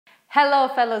Hello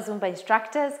fellow Zumba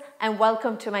instructors and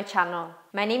welcome to my channel.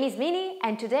 My name is Minie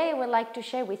and today I would like to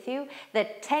share with you the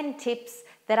 10 tips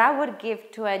that I would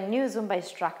give to a new Zumba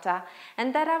instructor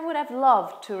and that I would have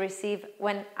loved to receive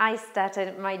when I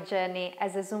started my journey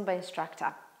as a Zumba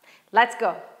instructor. Let's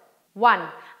go! 1.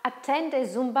 Attend a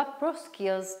Zumba Pro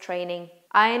Skills training.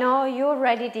 I know you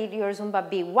already did your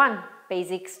Zumba B1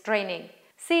 basics training.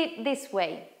 See it this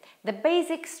way. The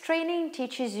basics training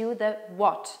teaches you the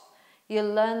what. You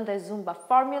learn the Zumba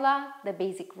formula, the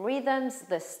basic rhythms,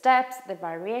 the steps, the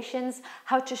variations,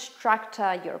 how to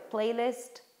structure your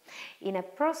playlist. In a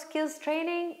Pro Skills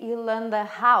training, you learn the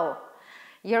how.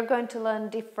 You're going to learn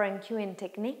different cueing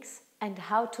techniques and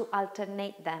how to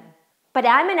alternate them. But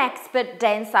I'm an expert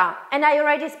dancer and I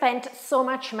already spent so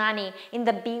much money in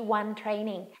the B1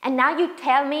 training. And now you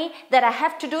tell me that I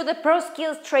have to do the Pro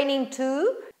Skills training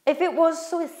too? If it was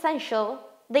so essential,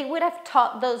 they would have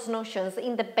taught those notions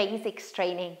in the basics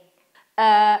training.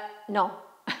 No.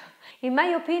 In my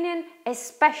opinion,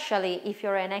 especially if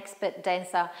you're an expert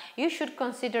dancer, you should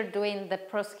consider doing the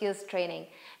Pro Skills training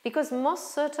because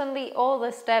most certainly all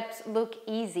the steps look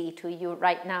easy to you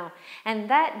right now. And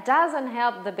that doesn't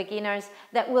help the beginners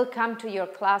that will come to your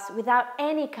class without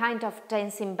any kind of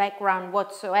dancing background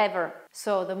whatsoever.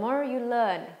 So the more you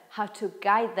learn how to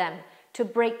guide them, to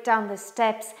break down the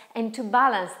steps and to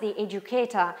balance the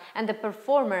educator and the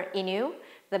performer in you,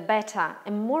 the better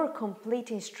and more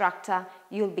complete instructor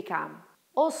you'll become.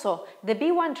 Also, the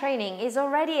B1 training is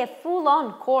already a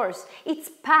full-on course. It's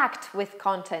packed with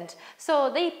content,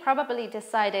 so they probably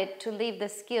decided to leave the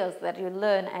skills that you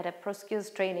learn at a Pro Skills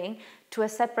training to a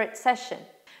separate session.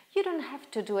 You don't have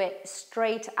to do it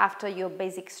straight after your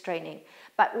basics training,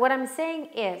 but what I'm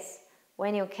saying is,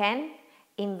 when you can,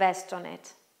 invest on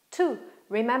it. 2.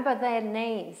 Remember their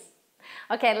names.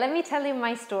 Okay, let me tell you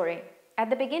my story. At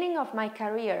the beginning of my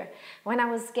career, when I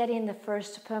was getting the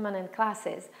first permanent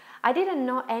classes, I didn't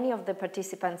know any of the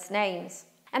participants' names.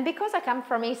 And because I come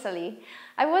from Italy,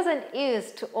 I wasn't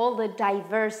used to all the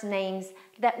diverse names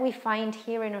that we find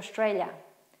here in Australia.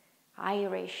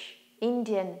 Irish,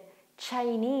 Indian,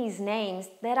 Chinese names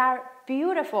that are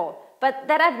beautiful, but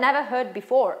that I've never heard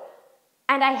before.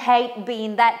 And I hate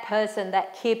being that person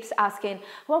that keeps asking,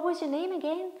 "What was your name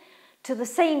again?" to the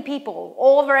same people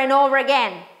over and over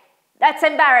again. That's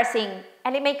embarrassing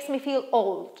and it makes me feel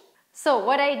old. So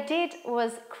what I did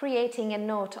was creating a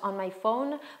note on my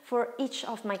phone for each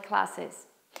of my classes.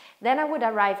 Then I would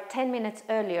arrive 10 minutes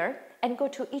earlier and go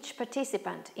to each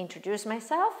participant, introduce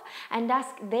myself and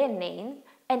ask their name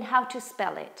and how to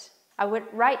spell it. I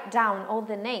would write down all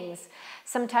the names,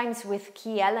 sometimes with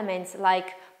key elements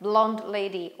like blonde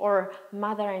lady or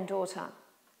mother and daughter.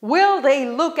 Will they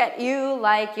look at you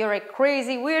like you're a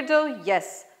crazy weirdo?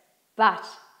 Yes. But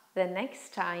the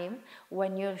next time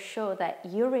when you show that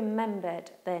you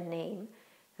remembered their name,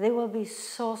 they will be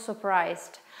so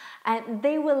surprised and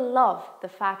they will love the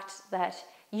fact that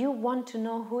you want to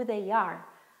know who they are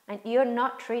and you're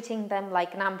not treating them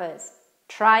like numbers.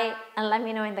 Try it and let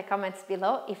me know in the comments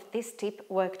below if this tip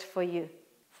worked for you.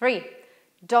 3.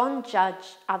 Don't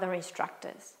judge other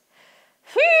instructors.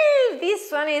 Phew, this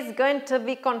one is going to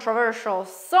be controversial,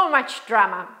 so much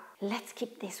drama. Let's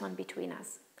keep this one between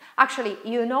us. Actually,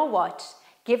 you know what?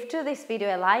 Give to this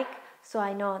video a like so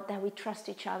I know that we trust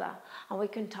each other and we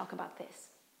can talk about this.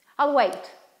 I'll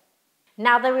wait.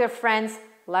 Now that we're friends,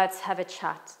 let's have a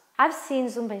chat. I've seen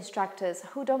Zumba instructors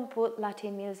who don't put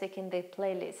Latin music in their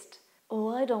playlist.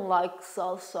 Oh, I don't like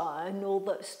salsa and all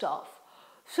that stuff.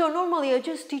 So normally I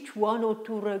just teach 1 or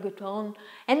 2 reggaeton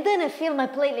and then I fill my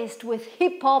playlist with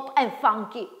hip-hop and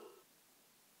funky.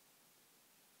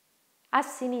 I've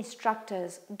seen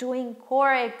instructors doing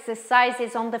core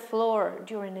exercises on the floor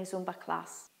during a Zumba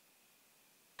class.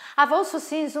 I've also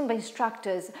seen Zumba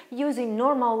instructors using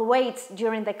normal weights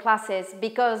during the classes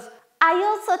because I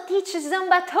also teach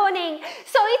Zumba toning,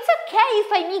 so it's okay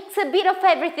if I mix a bit of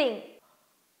everything.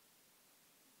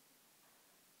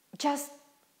 Just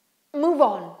move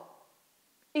on.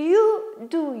 You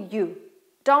do you.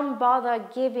 Don't bother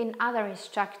giving other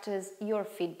instructors your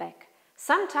feedback.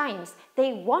 Sometimes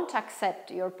they won't accept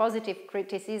your positive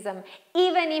criticism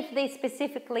even if they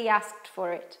specifically asked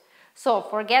for it. So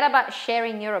forget about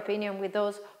sharing your opinion with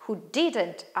those who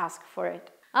didn't ask for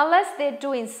it. Unless they're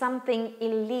doing something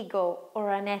illegal or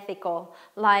unethical,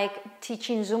 like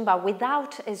teaching Zumba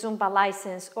without a Zumba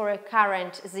license or a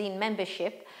current ZIN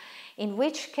membership, in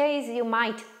which case you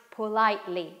might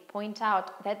politely point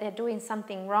out that they're doing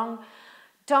something wrong.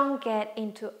 Don't get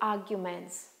into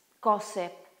arguments,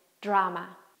 gossip,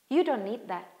 drama. You don't need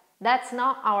that. That's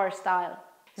not our style.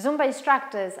 Zumba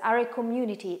instructors are a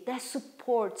community that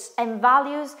supports and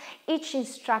values each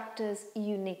instructor's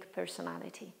unique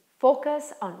personality.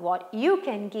 Focus on what you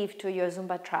can give to your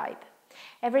Zumba tribe.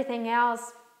 Everything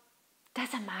else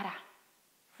doesn't matter.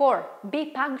 4. Be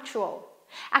punctual.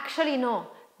 Actually, no,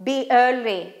 be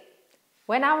early.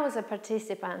 When I was a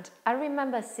participant, I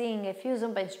remember seeing a few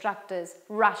Zumba instructors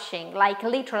rushing, like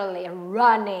literally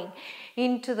running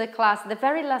into the class the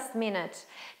very last minute,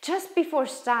 just before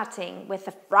starting with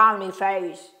a frowny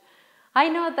face. I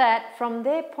know that from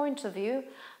their point of view,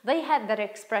 they had that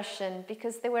expression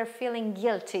because they were feeling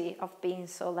guilty of being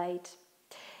so late.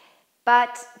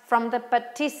 But from the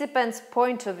participant's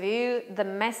point of view, the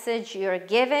message you're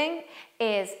giving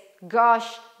is, gosh,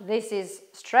 this is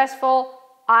stressful,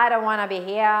 I don't want to be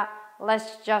here,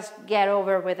 let's just get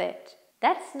over with it.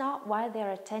 That's not why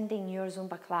they're attending your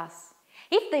Zumba class.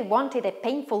 If they wanted a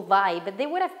painful vibe, they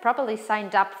would have probably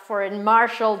signed up for a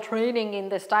martial training in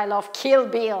the style of Kill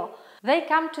Bill. They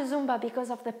come to Zumba because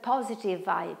of the positive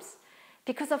vibes,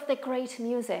 because of the great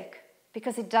music,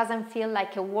 because it doesn't feel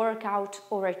like a workout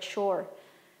or a chore,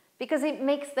 because it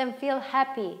makes them feel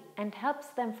happy and helps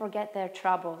them forget their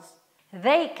troubles.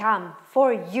 They come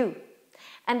for you,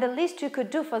 and the least you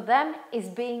could do for them is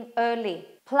being early.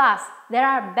 Plus, there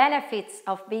are benefits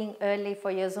of being early for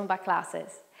your Zumba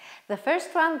classes. The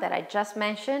first one that I just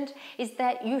mentioned is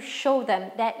that you show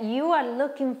them that you are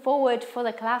looking forward for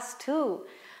the class too.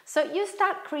 So you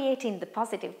start creating the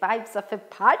positive vibes of a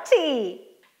party.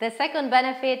 The second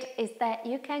benefit is that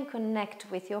you can connect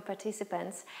with your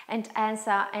participants and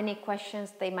answer any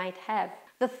questions they might have.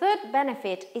 The third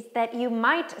benefit is that you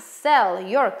might sell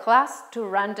your class to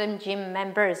random gym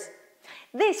members.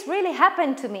 This really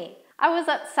happened to me. I was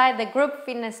outside the group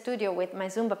fitness studio with my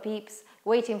Zumba peeps,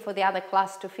 waiting for the other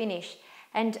class to finish.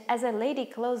 And as a lady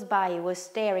close by was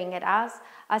staring at us,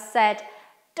 I said,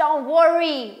 "Don't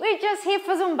worry, we're just here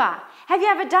for Zumba. Have you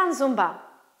ever done Zumba?"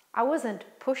 I wasn't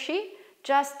pushy,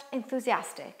 just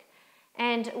enthusiastic.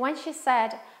 And when she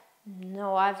said,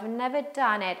 "No, I've never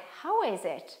done it. How is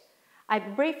it?" I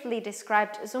briefly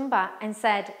described Zumba and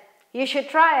said, "You should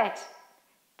try it."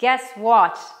 Guess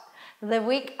what? The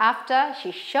week after,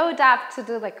 she showed up to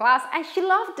do the class and she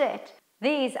loved it.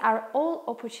 These are all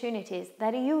opportunities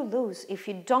that you lose if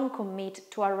you don't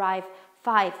commit to arrive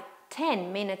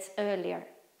 5-10 minutes earlier.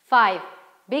 5.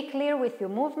 Be clear with your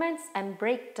movements and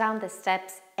break down the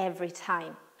steps every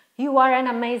time. You are an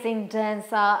amazing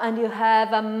dancer and you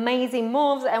have amazing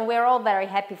moves and we're all very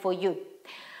happy for you.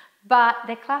 But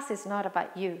the class is not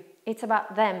about you, it's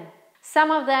about them.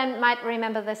 Some of them might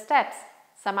remember the steps,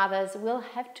 some others will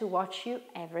have to watch you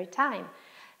every time.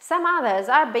 Some others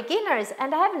are beginners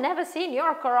and have never seen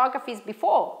your choreographies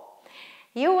before.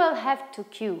 You will have to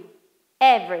cue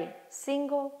every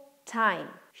single time.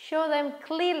 Show them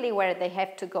clearly where they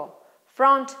have to go.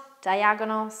 Front,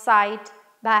 diagonal, side,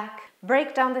 back.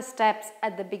 Break down the steps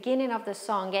at the beginning of the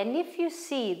song, and if you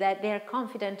see that they're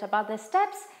confident about the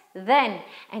steps, then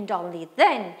and only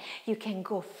then you can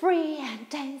go free and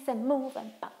dance and move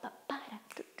and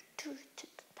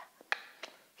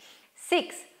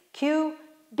 6. Cue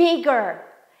bigger.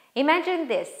 Imagine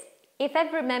this. If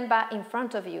every member in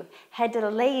front of you had a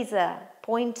laser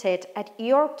pointed at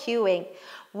your cueing,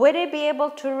 would it be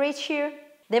able to reach you?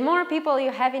 The more people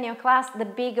you have in your class, the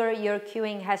bigger your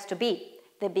cueing has to be.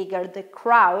 The bigger the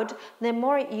crowd, the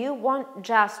more you won't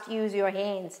just use your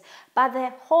hands, but the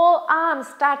whole arm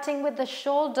starting with the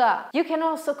shoulder. You can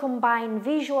also combine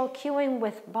visual cueing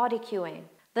with body cueing.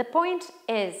 The point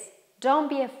is, don't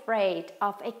be afraid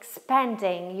of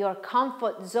expanding your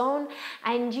comfort zone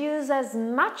and use as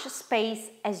much space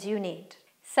as you need.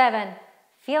 7.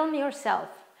 Film yourself.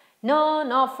 No,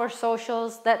 not for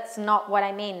socials, that's not what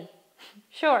I mean.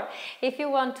 Sure, if you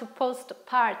want to post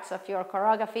parts of your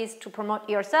choreographies to promote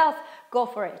yourself, go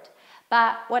for it.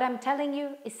 But what I'm telling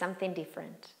you is something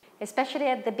different. Especially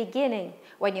at the beginning,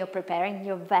 when you're preparing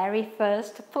your very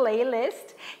first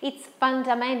playlist, it's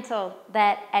fundamental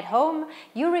that at home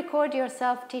you record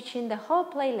yourself teaching the whole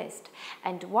playlist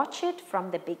and watch it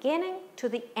from the beginning to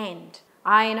the end.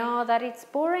 I know that it's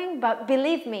boring, but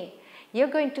believe me, you're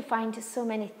going to find so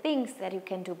many things that you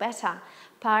can do better.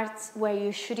 Parts where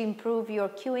you should improve your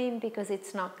cueing because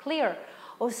it's not clear,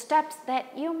 or steps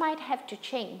that you might have to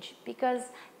change because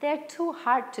they're too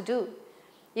hard to do.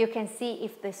 You can see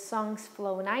if the songs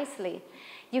flow nicely.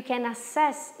 You can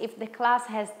assess if the class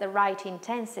has the right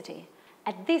intensity.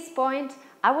 At this point,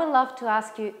 I would love to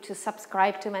ask you to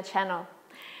subscribe to my channel.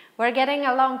 We're getting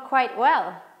along quite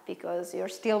well because you're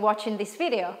still watching this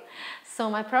video. So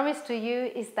my promise to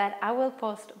you is that I will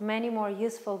post many more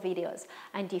useful videos.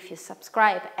 And if you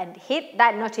subscribe and hit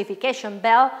that notification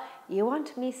bell, You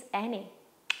won't miss any.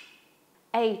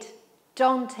 8.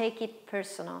 Don't take it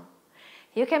personal.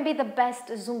 You can be the best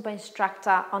Zumba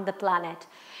instructor on the planet.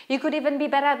 You could even be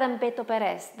better than Beto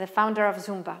Perez, the founder of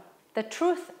Zumba. The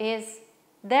truth is,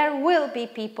 there will be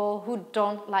people who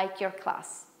don't like your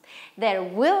class. There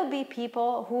will be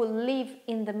people who live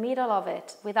in the middle of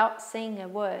it without saying a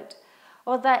word,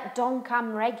 or that don't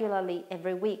come regularly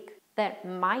every week. There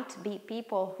might be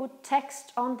people who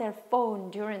text on their phone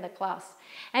during the class,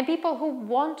 and people who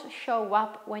won't show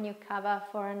up when you cover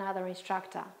for another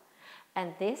instructor.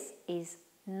 And this is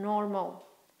normal.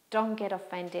 Don't get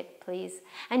offended, please.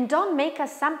 And don't make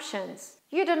assumptions.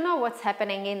 You don't know what's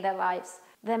happening in their lives.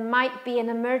 There might be an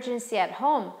emergency at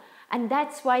home, and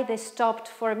that's why they stopped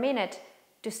for a minute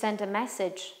to send a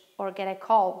message or get a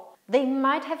call. They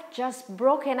might have just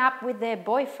broken up with their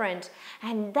boyfriend,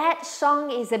 and that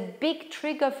song is a big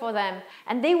trigger for them,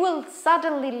 and they will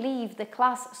suddenly leave the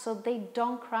class so they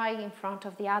don't cry in front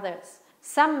of the others.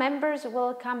 Some members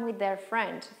will come with their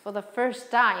friend for the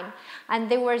first time, and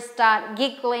they will start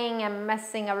giggling and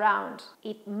messing around.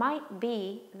 It might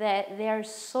be that they're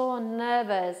so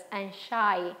nervous and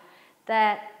shy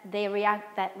that they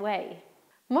react that way.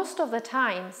 Most of the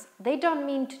times, they don't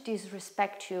mean to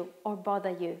disrespect you or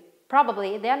bother you.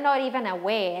 Probably they're not even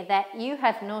aware that you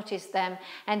have noticed them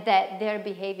and that their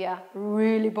behavior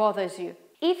really bothers you.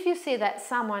 If you see that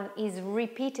someone is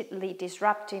repeatedly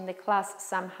disrupting the class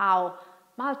somehow,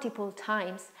 multiple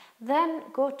times, then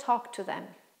go talk to them.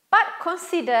 But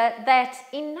consider that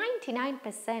in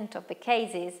 99% of the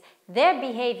cases, their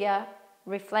behavior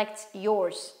reflects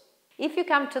yours. If you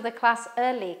come to the class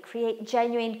early, create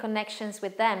genuine connections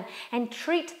with them and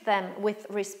treat them with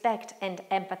respect and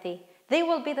empathy, they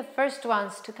will be the first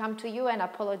ones to come to you and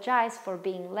apologize for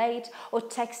being late or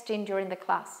texting during the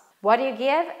class. What you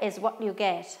give is what you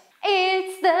get.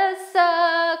 It's the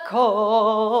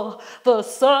circle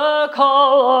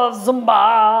of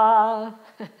Zumba.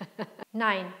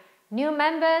 9. New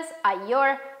members are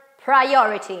your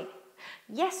priority.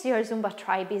 Yes, your Zumba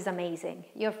tribe is amazing.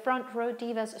 Your front row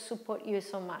divas support you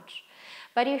so much.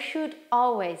 But you should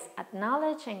always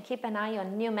acknowledge and keep an eye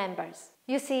on new members.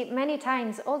 You see, many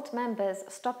times old members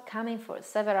stop coming for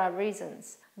several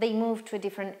reasons. They move to a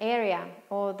different area,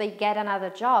 or they get another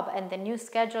job and the new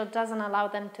schedule doesn't allow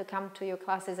them to come to your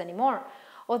classes anymore,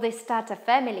 or they start a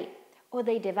family, or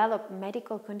they develop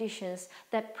medical conditions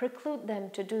that preclude them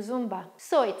to do Zumba.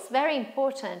 So it's very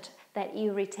important that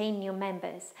you retain new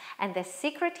members, and the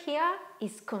secret here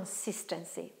is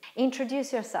consistency.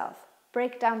 Introduce yourself,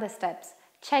 break down the steps,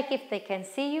 check if they can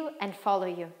see you and follow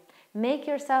you. Make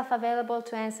yourself available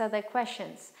to answer their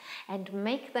questions and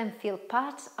make them feel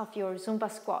part of your Zumba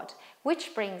squad,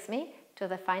 which brings me to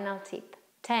the final tip.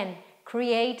 10.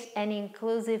 Create an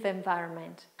inclusive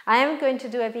environment. I am going to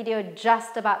do a video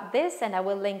just about this, and I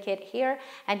will link it here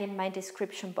and in my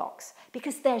description box,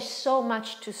 because there's so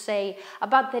much to say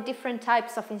about the different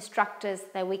types of instructors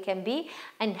that we can be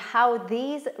and how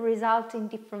these result in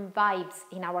different vibes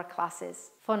in our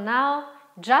classes. For now,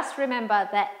 just remember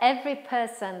that every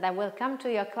person that will come to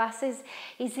your classes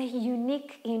is a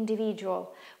unique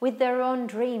individual with their own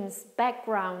dreams,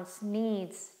 backgrounds,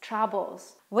 needs,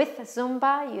 troubles. With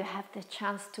Zumba, you have the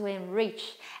chance to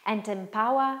enrich and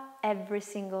empower every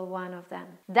single one of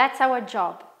them. That's our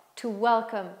job, to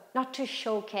welcome, not to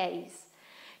showcase,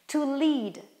 to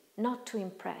lead, not to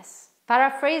impress.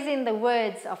 Paraphrasing the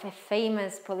words of a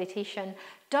famous politician,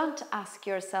 don't ask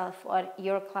yourself what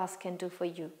your class can do for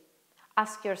you.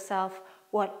 Ask yourself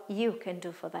what you can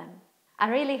do for them. I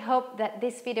really hope that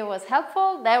this video was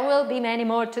helpful. There will be many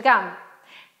more to come.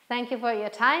 Thank you for your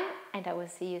time, and I will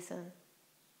see you soon.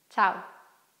 Ciao.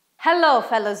 Hello,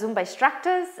 fellow Zumba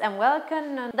instructors, and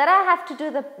welcome. That I have to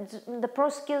do the pro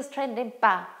skills training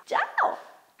part. Ciao.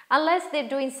 Unless they're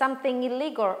doing something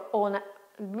illegal or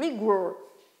legal.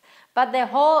 But the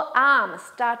whole arm,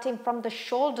 starting from the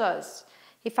shoulders.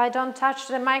 If I don't touch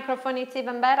the microphone, it's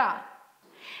even better.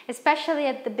 Especially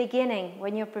at the beginning,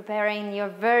 when you're preparing your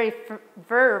very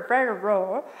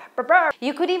raw.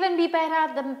 You could even be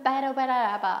better than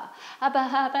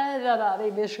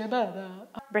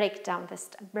break down the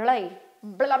step.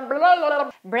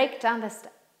 Break down the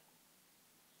step.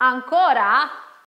 Ancora?